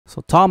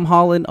So Tom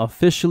Holland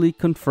officially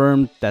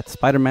confirmed that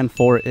Spider-Man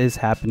 4 is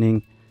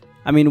happening.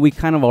 I mean, we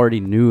kind of already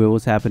knew it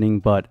was happening,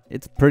 but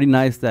it's pretty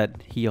nice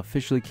that he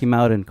officially came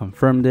out and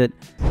confirmed it.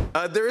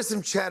 There is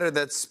some chatter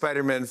that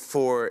Spider-Man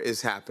 4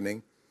 is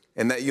happening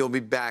and that you'll be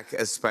back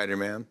as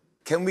Spider-Man.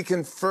 Can we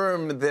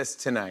confirm this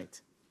tonight?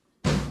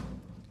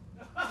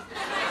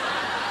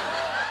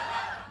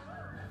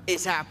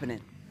 It's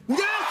happening.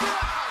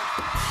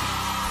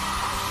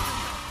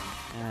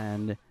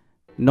 And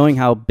knowing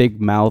how big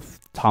mouth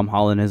Tom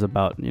Holland is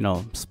about,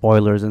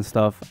 spoilers and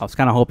stuff, I was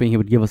kind of hoping he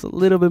would give us a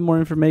little bit more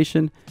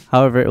information.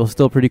 However, it was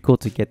still pretty cool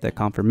to get that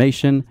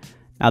confirmation.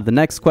 Now, the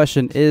next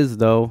question is,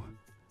 though,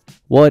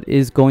 what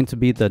is going to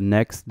be the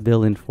next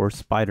villain for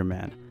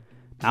Spider-Man?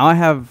 Now, I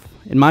have,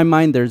 in my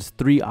mind, there's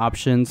 3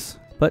 options,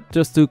 but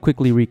just to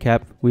quickly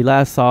recap, we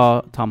last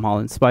saw Tom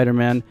Holland's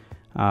Spider-Man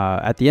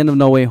at the end of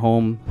No Way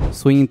Home,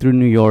 swinging through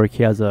New York.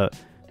 He has a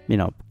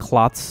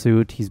cloth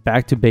suit. He's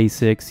back to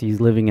basics. He's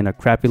living in a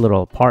crappy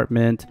little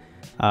apartment.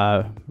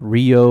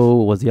 Rio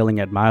was yelling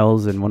at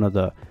Miles in one of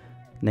the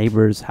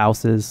neighbors'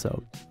 houses,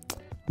 so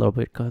a little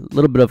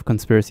bit of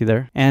conspiracy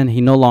there. And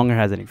he no longer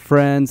has any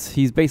friends.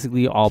 He's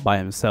basically all by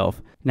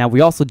himself. Now, we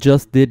also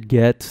just did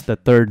get the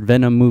 3rd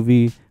Venom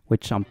movie,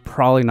 which I'm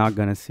probably not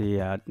gonna see.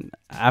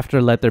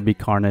 After Let There Be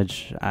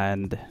Carnage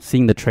and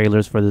seeing the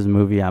trailers for this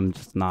movie, I'm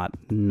just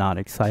not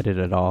excited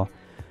at all.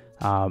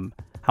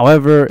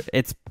 However,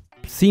 it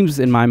seems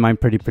in my mind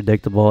pretty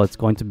predictable. It's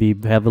going to be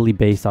heavily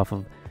based off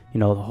of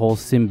the whole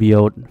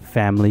symbiote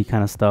family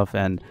kind of stuff,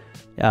 and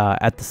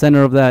at the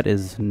center of that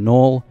is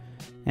Knull.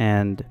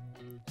 And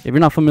if you're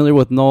not familiar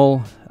with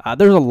Knull,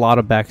 there's a lot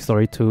of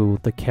backstory to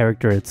the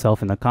character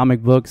itself in the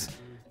comic books.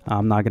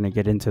 I'm not going to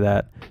get into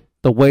that.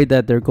 The way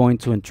that they're going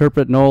to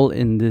interpret Knull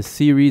in this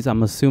series,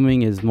 I'm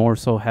assuming, is more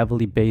so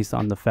heavily based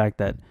on the fact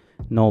that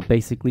Knull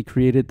basically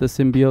created the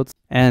symbiotes.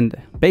 And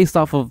based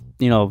off of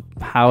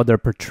how they're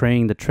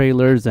portraying the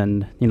trailers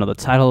and the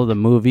title of the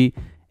movie,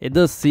 it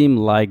does seem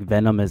like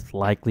Venom is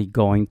likely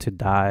going to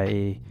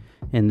die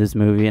in this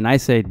movie. And I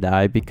say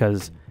die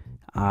because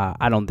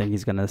I don't think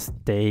he's gonna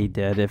stay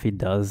dead. If he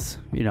does,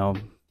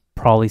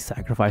 probably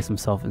sacrifice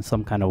himself in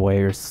some kind of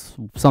way or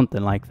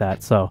something like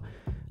that. So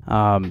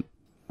and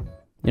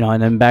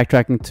then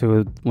backtracking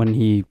to when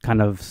he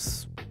kind of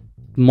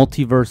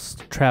multiverse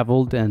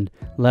traveled and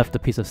left a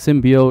piece of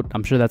symbiote,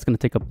 I'm sure that's going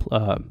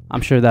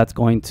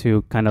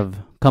to kind of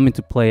come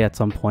into play at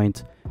some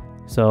point.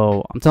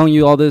 So I'm telling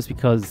you all this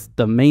because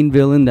the main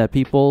villain that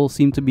people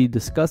seem to be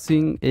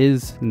discussing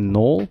is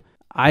Knull.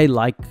 I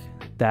like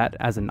that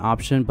as an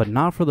option, but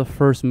not for the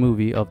first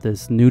movie of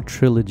this new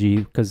trilogy,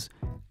 because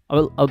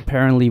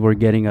apparently we're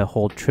getting a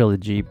whole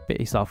trilogy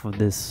based off of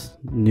this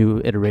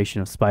new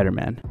iteration of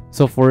Spider-Man.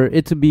 So for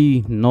it to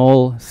be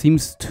Knull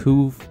seems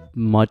too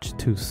much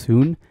too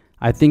soon.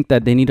 I think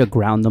that they need to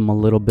ground them a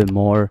little bit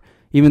more,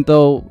 even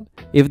though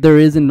if there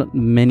isn't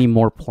many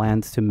more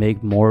plans to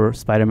make more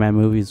Spider-Man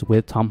movies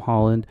with Tom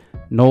Holland,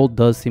 Knull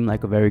does seem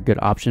like a very good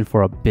option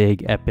for a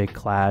big epic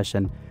clash,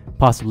 and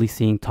possibly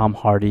seeing Tom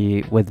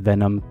Hardy with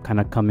Venom kind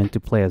of come into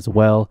play as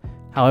well.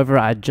 However,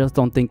 I just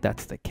don't think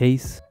that's the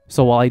case.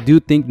 So while I do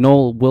think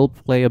Knull will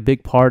play a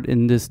big part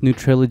in this new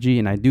trilogy,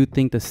 and I do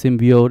think the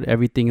symbiote,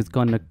 everything is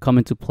going to come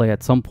into play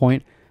at some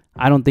point,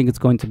 I don't think it's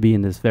going to be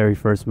in this very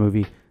first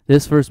movie.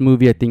 This first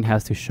movie, I think,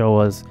 has to show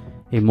us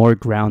a more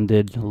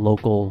grounded,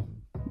 local,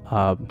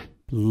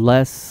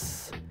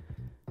 less,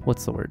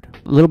 what's the word?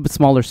 A little bit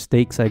smaller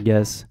stakes, I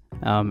guess,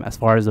 as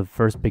far as the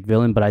first big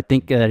villain. But I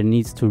think that it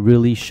needs to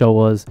really show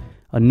us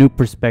a new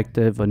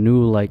perspective, a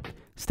new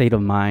state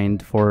of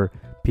mind for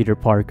Peter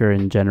Parker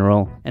in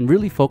general, and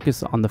really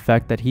focus on the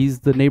fact that he's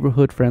the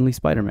neighborhood-friendly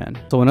Spider-Man.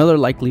 So another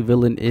likely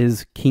villain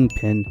is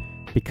Kingpin,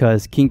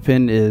 because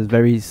Kingpin is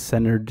very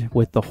centered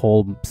with the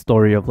whole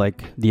story of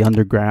the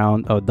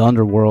underground, the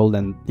underworld,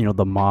 and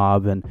the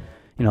mob, and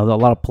a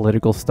lot of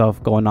political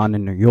stuff going on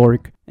in New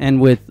York. And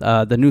with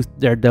the new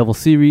Daredevil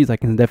series, I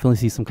can definitely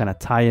see some kind of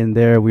tie-in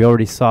there. We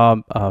already saw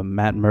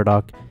Matt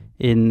Murdock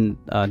in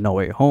No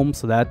Way Home,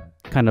 so that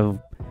kind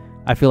of,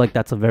 I feel like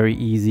that's a very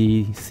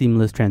easy,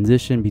 seamless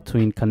transition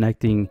between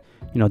connecting,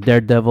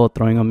 Daredevil,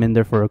 throwing him in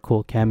there for a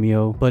cool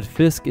cameo. But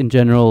Fisk in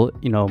general,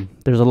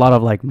 there's a lot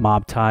of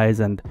mob ties,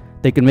 and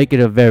they can make it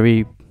a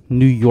very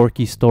New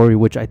York-y story,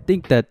 which I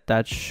think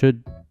that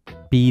should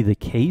be the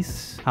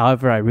case.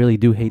 However, I really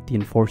do hate the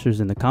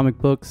Enforcers in the comic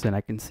books, and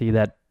I can see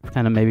that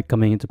kind of maybe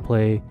coming into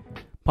play,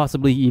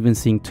 possibly even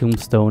seeing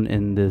Tombstone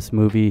in this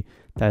movie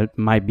that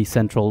might be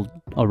central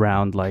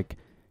around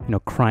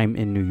crime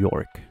in New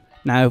York.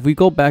 Now, if we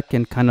go back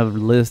and kind of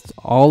list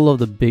all of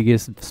the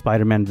biggest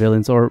Spider-Man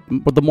villains, or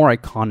the more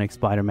iconic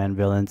Spider-Man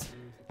villains,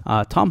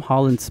 Tom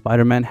Holland's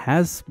Spider-Man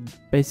has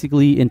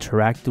basically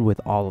interacted with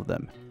all of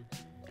them.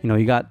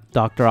 You got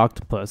Dr.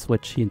 Octopus,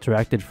 which he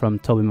interacted from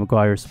Tobey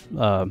Maguire's,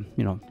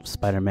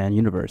 Spider-Man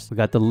universe. We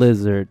got the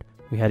Lizard,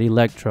 we had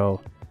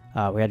Electro,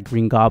 we had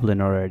Green Goblin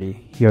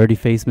already. He already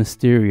faced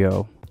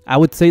Mysterio. I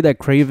would say that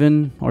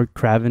Kraven, or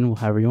Kraven,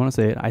 however you want to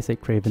say it, I say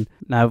Kraven.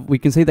 Now, we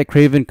can say that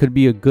Kraven could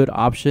be a good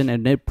option,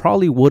 and it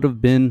probably would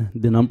have been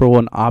the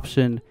 #1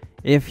 option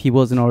if he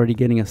wasn't already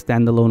getting a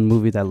standalone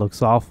movie that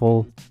looks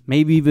awful.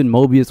 Maybe even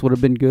Mobius would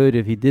have been good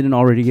if he didn't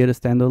already get a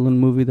standalone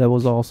movie that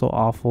was also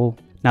awful.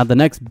 Now the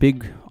next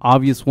big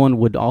obvious one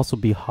would also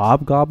be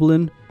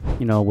Hobgoblin,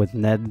 you know, with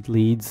Ned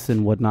Leeds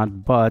and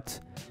whatnot, but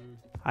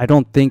I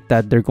don't think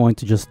that they're going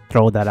to just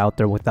throw that out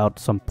there without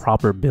some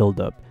proper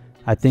build-up.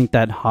 I think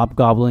that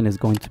Hobgoblin is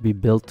going to be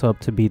built up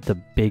to be the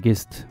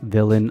biggest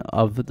villain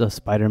of the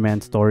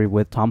Spider-Man story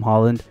with Tom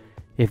Holland.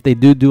 If they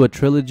do a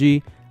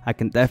trilogy, I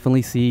can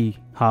definitely see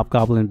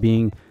Hobgoblin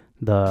being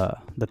the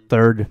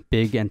third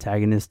big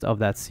antagonist of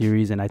that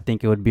series, and I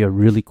think it would be a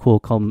really cool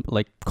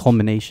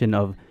culmination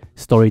of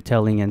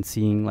storytelling and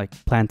seeing, like,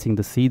 planting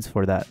the seeds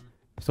for that.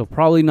 So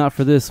probably not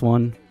for this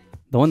one.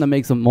 The one that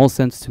makes the most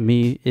sense to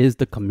me is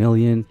the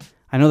Chameleon.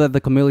 I know that the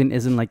Chameleon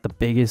isn't like the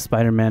biggest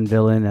Spider-Man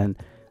villain, and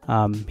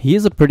he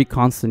is a pretty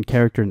constant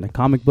character in the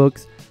comic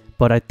books,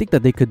 but I think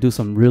that they could do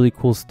some really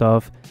cool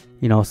stuff.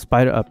 You know,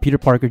 Peter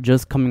Parker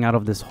just coming out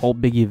of this whole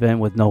big event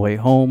with No Way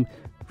Home,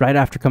 right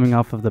after coming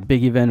off of the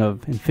big event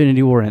of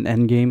Infinity War and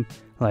Endgame.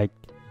 Like,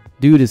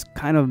 dude is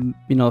kind of,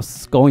 you know,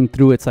 going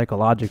through it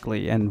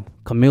psychologically, and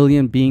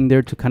Chameleon being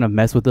there to kind of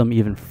mess with him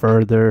even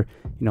further,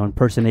 you know,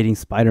 impersonating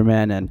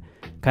Spider-Man and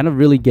kind of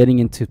really getting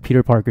into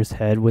Peter Parker's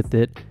head with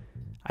it.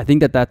 I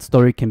think that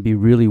story can be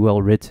really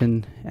well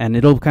written, and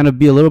it'll kind of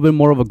be a little bit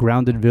more of a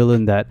grounded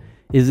villain that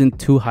isn't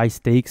too high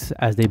stakes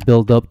as they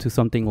build up to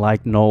something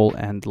like Knull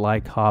and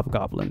like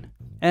Hobgoblin.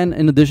 And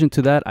in addition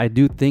to that, I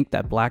do think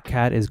that Black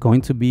Cat is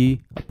going to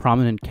be a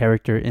prominent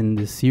character in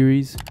this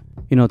series.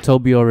 You know,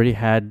 Tobey already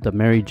had the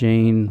Mary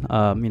Jane,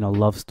 you know,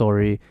 love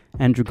story.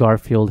 Andrew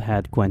Garfield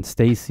had Gwen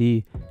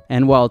Stacy.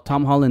 And while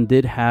Tom Holland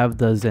did have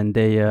the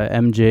Zendaya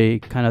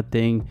MJ kind of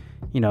thing,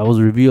 you know, it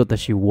was revealed that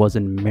she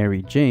wasn't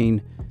Mary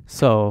Jane.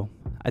 So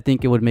I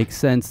think it would make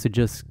sense to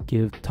just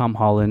give Tom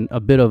Holland a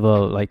bit of a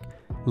like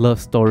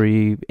love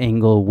story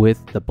angle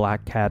with the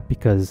Black Cat,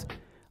 because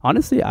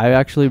honestly, I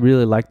actually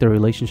really like their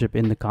relationship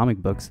in the comic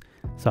books.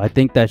 So I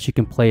think that she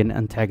can play an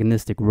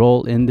antagonistic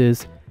role in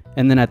this,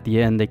 and then at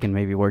the end they can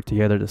maybe work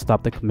together to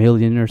stop the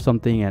Chameleon or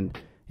something, and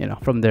you know,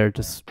 from there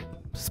just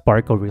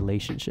spark a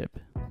relationship.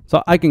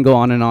 So I can go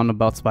on and on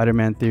about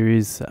Spider-Man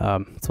theories.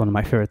 It's one of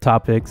my favorite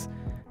topics.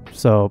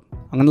 So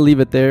I'm gonna leave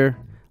it there.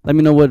 Let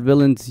me know what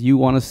villains you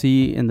want to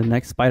see in the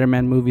next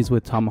Spider-Man movies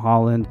with Tom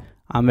Holland.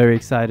 I'm very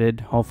excited.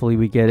 Hopefully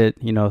we get it,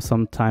 you know,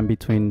 sometime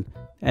between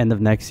end of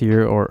next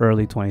year or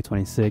early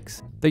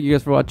 2026. Thank you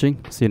guys for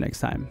watching. See you next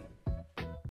time.